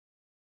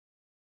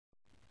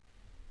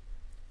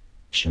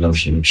Shalom,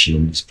 shalom,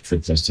 shalom. It's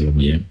perfect first time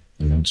here.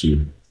 I want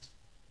to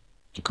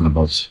talking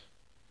about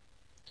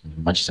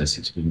the matches I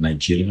see today in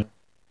Nigeria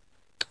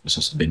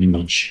versus Benin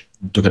match.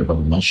 I'm talking about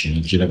the match in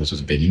Nigeria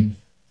versus Benin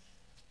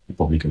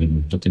Republic.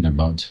 I'm talking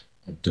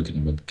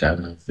about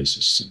Ghana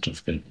versus Central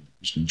Africa.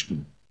 Which means I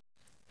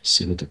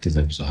see a lot of things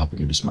that will happen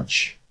in this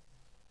match.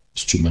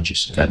 It's two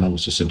matches. Ghana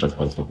versus Central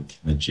Africa Republic.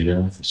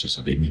 Nigeria versus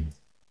Benin.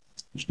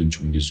 Which means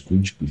it's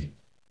going to be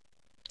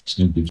it's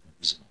not going to be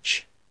this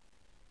match.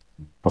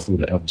 Hopefully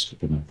the help is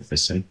keeping my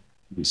professor.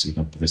 You see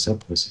my professor,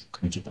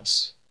 connect with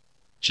us.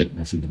 Check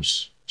my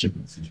videos.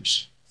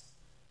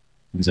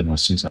 Things are not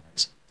things that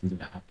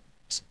happen.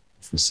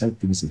 Professor,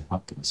 things that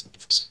happen as a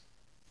professor.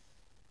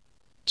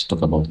 To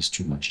talk about these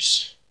two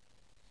matches.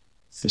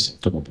 First, I'll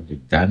talk about the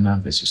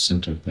Ghana versus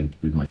Central Africa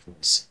with my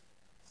voice.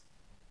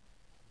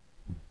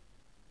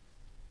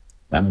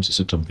 Ghana versus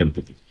Central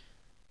Africa.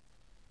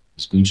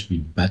 It's going to be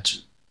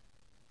battle.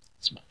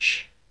 This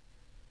match.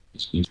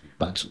 It's going to be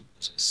battle.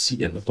 I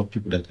see a lot of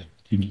people that are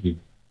thinking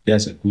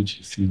there's a good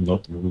feel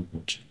not very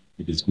good.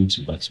 It is going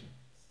to battle.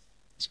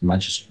 This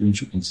match is going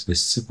to into the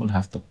second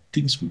half that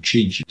things will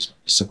change. The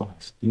second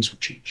half, things will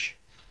change.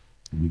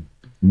 We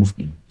move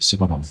in the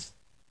second half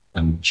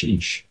and will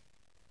change.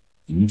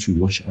 You need to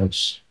watch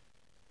out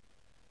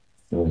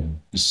for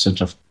the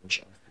center of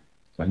watch out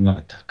for final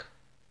attack.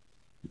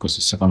 Because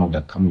the second half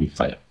that come with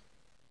fire.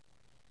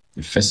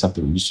 The first half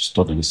they used to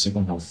study, the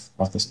second half,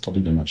 after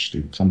studying the match,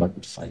 they will come back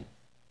with fire.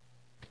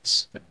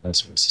 That's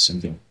why I see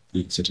something.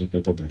 Certain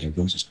people that are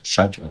going to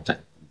try to attack,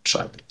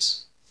 try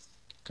it.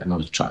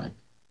 Cannot try.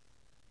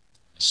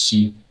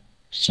 See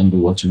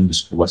somebody want to know the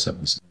score, what's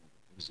happening.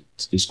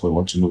 This score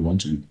want to know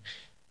who's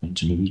going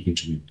to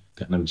win.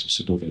 Cannot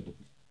sit over it.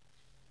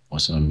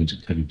 Also, I'm going to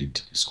tell you the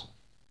score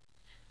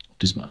of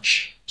this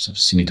match. So I've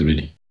seen it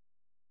already.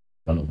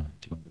 All over.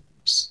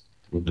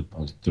 Throw the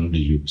pounds, throw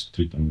the euros,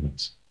 3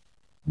 times.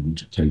 I'm going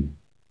to tell you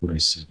what I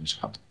see is going to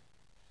happen.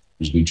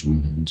 Who's going to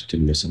win? I'm going to tell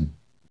you lesson.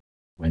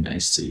 When I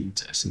say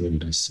it, I say, when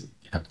did I say it?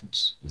 It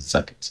happens.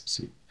 Exactly.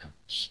 See, it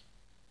happens.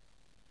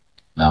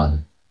 Now,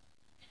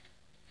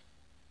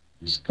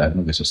 this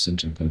Ghana versus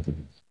Central Africa.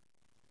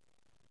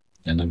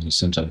 Ghana versus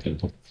Central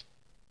Africa.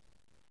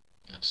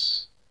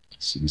 Yes. I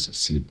see this as a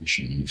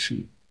celebration. You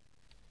feel.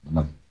 I'm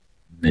not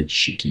net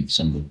shaking.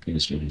 Some of the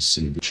players really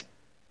celebration.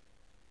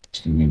 It's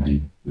going to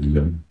be a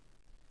learn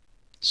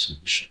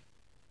celebration.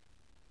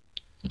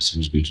 I see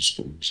who's going to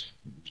score.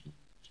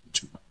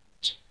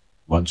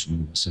 Want to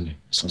know what's in it.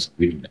 It's not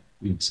really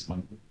wins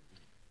one.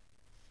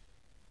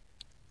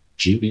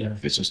 Nigeria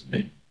versus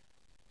Benin.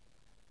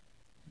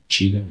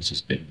 Nigeria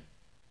versus Benin.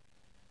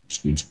 It's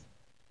going to.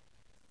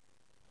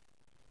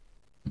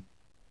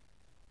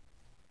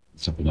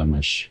 It's up with that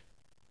match.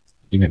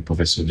 I think my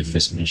professor, the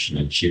first match,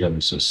 Nigeria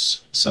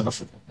versus South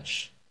Africa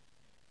match.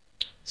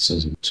 So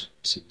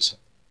it's a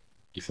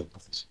different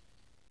professor.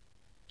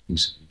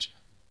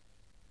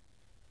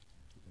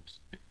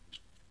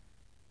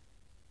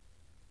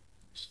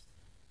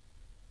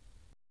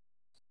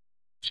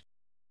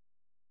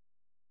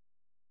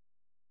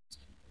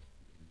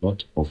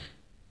 Lot of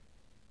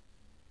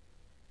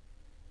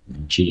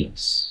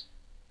Nigerians,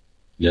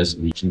 players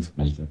reaching from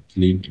Nigeria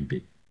playing in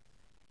Benin.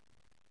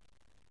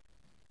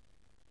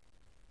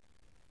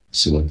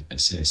 So what I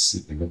see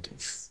a lot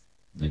of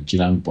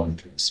Nigerian born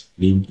players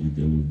playing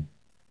in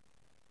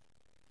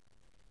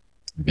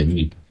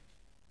Benin.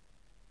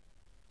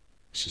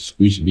 So it's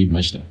going to be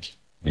match like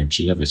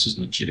Nigeria versus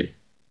Nigeria.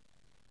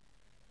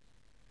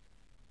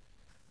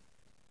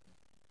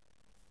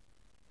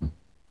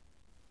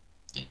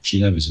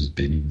 Nigeria versus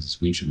Benin is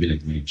going to be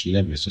like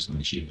Nigeria versus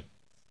Nigeria.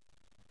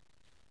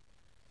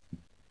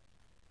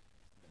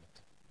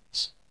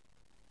 This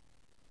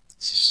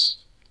is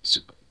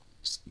super cool.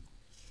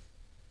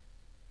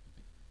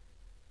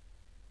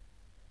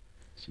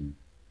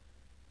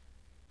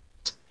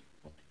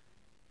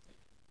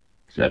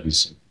 That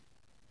is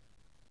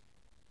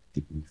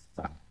taking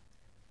fun.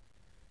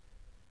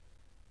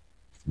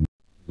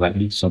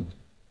 Likely something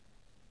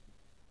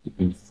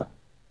taking fun.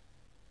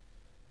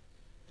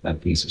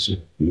 That is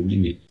also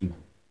really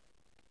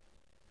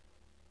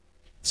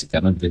it's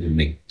cannot very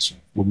make so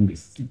wouldn't be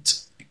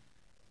fit.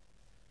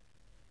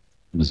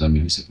 Mas a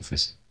minha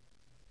professor.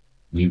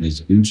 When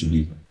there's going to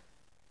be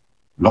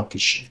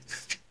blockish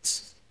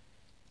fit.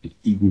 The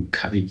ego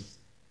carry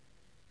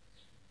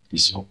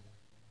this up.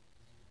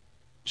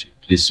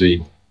 This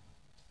way,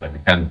 but we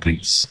can't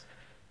breathe.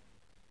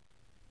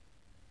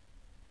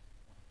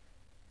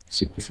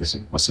 See, professor,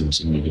 what's the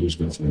most who's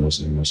going for most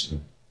to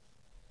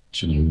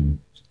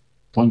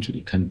point to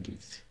the can't breathe.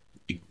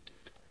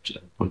 To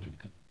that point to the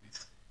can't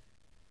breathe.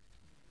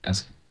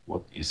 Ask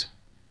what is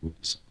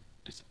this?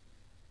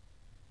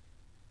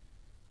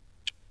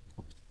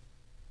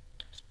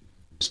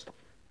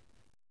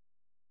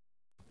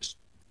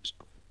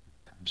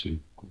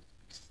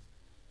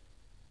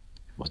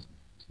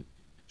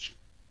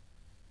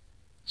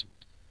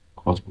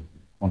 Crossbow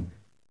on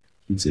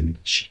it's a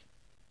niche.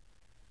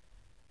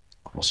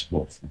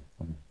 Crossbow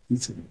on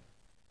it's a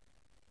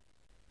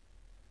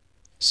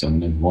Some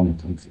men want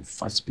to come for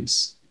fast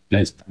pace.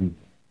 Players time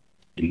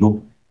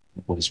low.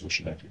 Nobody's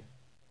watching that.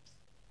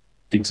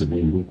 Things are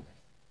very low.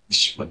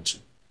 This one too.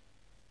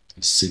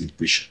 It's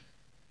celebration.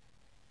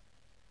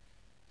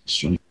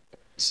 This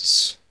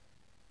is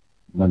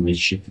one may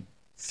shape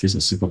face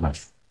a simple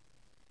life.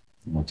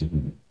 Not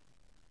even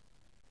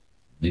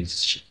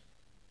next shape.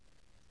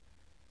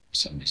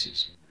 Some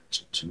messages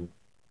to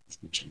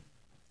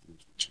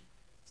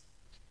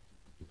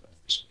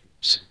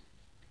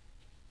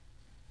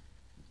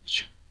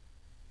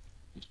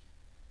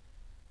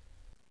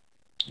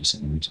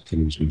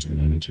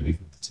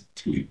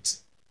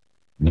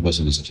Never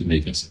said such a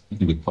makers. I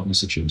think the partner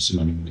section is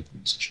still on the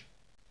section.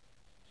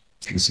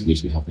 This is going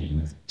to be happening in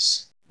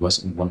events. It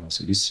wasn't one,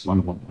 so this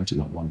one, call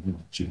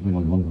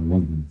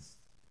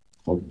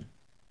me.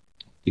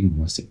 I think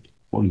I said,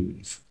 call you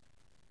if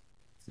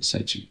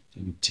decide to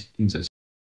take things as